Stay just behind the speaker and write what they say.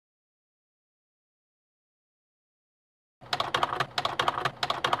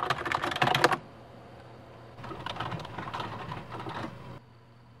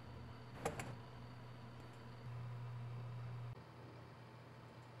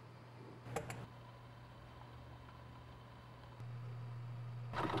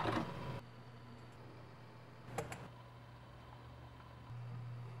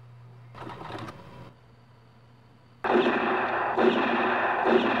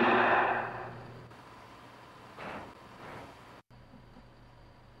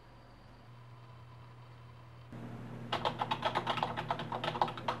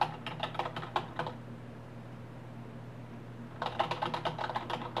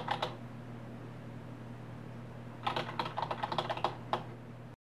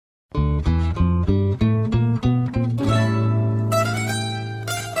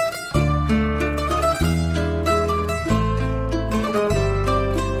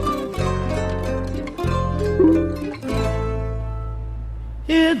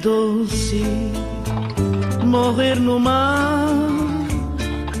doce morrer no mar,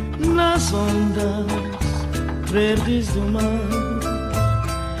 nas ondas verdes do mar.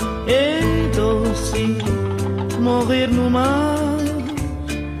 É doce morrer no mar,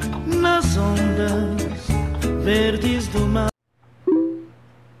 nas ondas verdes do mar.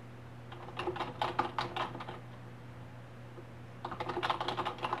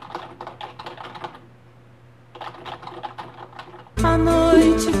 A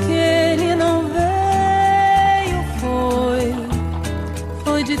noite que ele não veio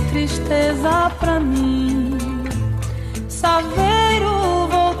foi de tristeza pra mim. Saveiro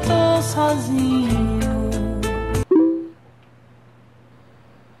voltou sozinho.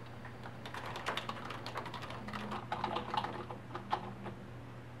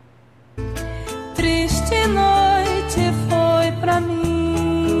 Triste noite foi pra mim.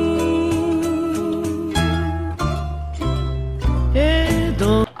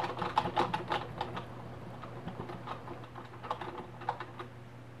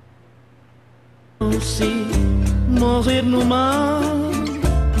 Doce morrer no mar,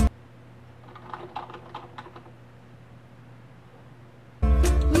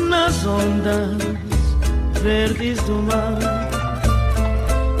 nas ondas verdes do mar.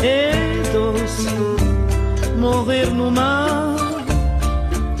 É doce morrer no mar,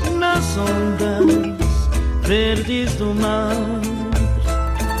 nas ondas verdes do mar.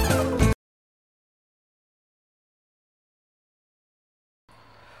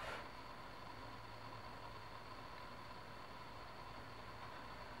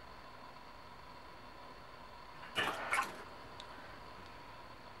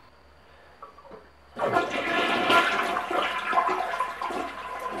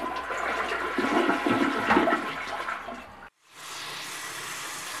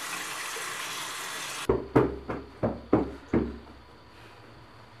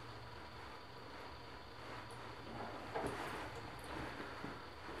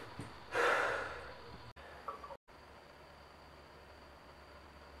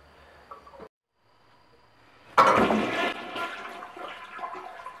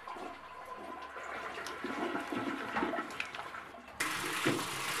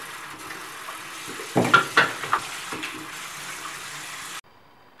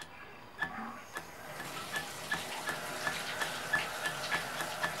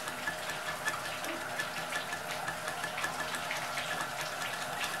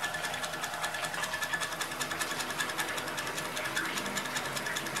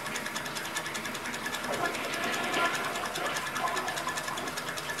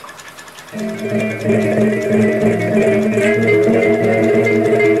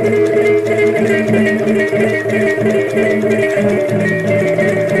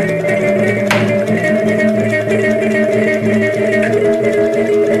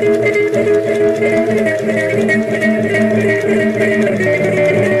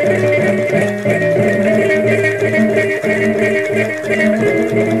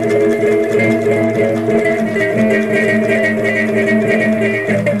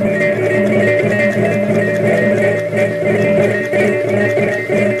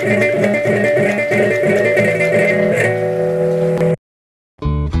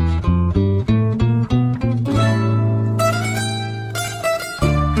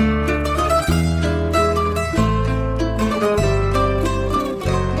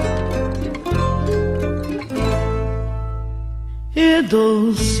 É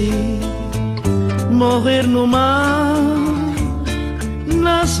doce morrer no mar,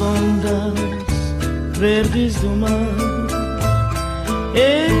 nas ondas verdes do mar.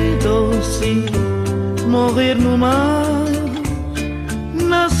 É doce morrer no mar,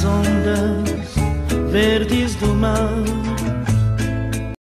 nas ondas verdes do mar.